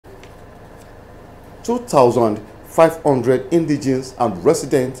2,500 indigenes and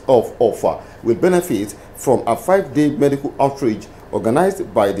residents of Offa will benefit from a 5-day medical outreach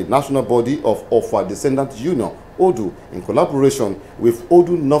organized by the national body of Offa Descendants Union, ODU, in collaboration with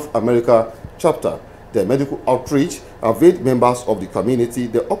ODU North America chapter. The medical outreach availed members of the community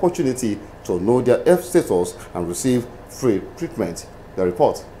the opportunity to know their health status and receive free treatment. The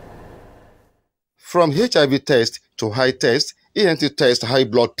report. From HIV test to eye test, ENT test, high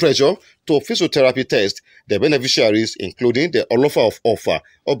blood pressure to physiotherapy test, the beneficiaries, including the Olofa of Offa,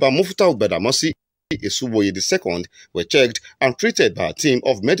 Oba Mufta Bedamosi Isuboye II, were checked and treated by a team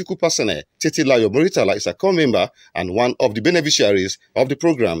of medical personnel. Titilayo Moritala is a core member and one of the beneficiaries of the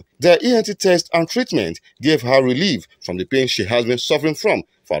program. The ENT test and treatment gave her relief from the pain she has been suffering from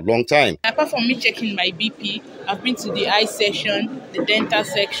for a long time. Apart from me checking my BP, I've been to the eye section, the dental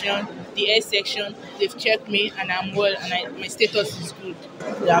section, the hair section. They've checked me and I'm well and my status is good.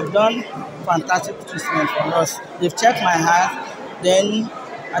 They have done fantastic treatment for us. They've checked my heart, then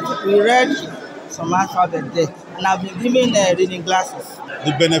I think we read some alphabet there, and I've been given reading glasses.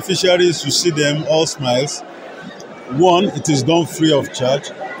 The beneficiaries, you see them all smiles. One, it is done free of charge.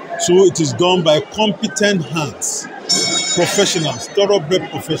 Two, it is done by competent hands, professionals, thoroughbred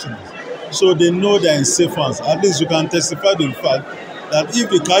professionals. So they know they're in safe hands. At least you can testify to the fact that if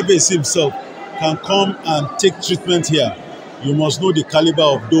the Kabiyesi himself can come and take treatment here, you must know the caliber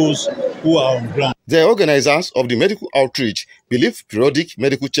of those who are on ground. The organizers of the medical outreach believe periodic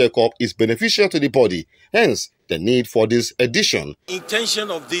medical checkup is beneficial to the body, hence the need for this edition. The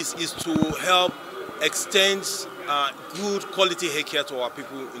intention of this is to help extend good quality health care to our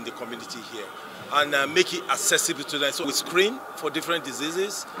people in the community here and make it accessible to them. So we screen for different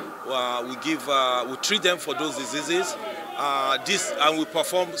diseases, we treat them for those diseases, and we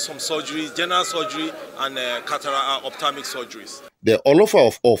perform some surgeries, general surgery and cataract ophthalmic surgeries. The Olofa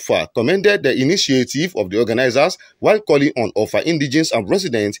of Offa commended the initiative of the organizers while calling on Offa indigenes and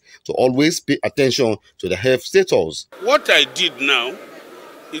residents to always pay attention to the health status. What I did now,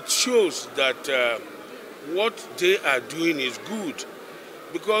 it shows that what they are doing is good,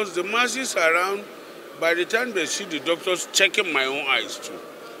 because the masses around, by the time they see the doctors checking my own eyes too,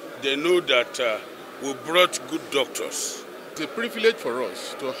 they know that we brought good doctors. It's a privilege for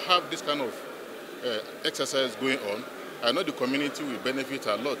us to have this kind of exercise going on. I know the community will benefit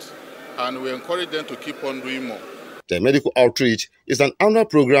a lot, and we encourage them to keep on doing more. The medical outreach is an annual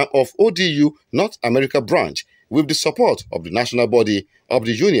program of ODU North America branch with the support of the national body of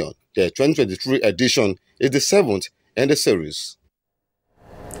the union. The 2023 edition is the 7th in the series.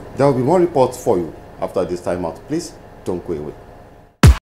 There will be more reports for you after this time out. Please don't go away.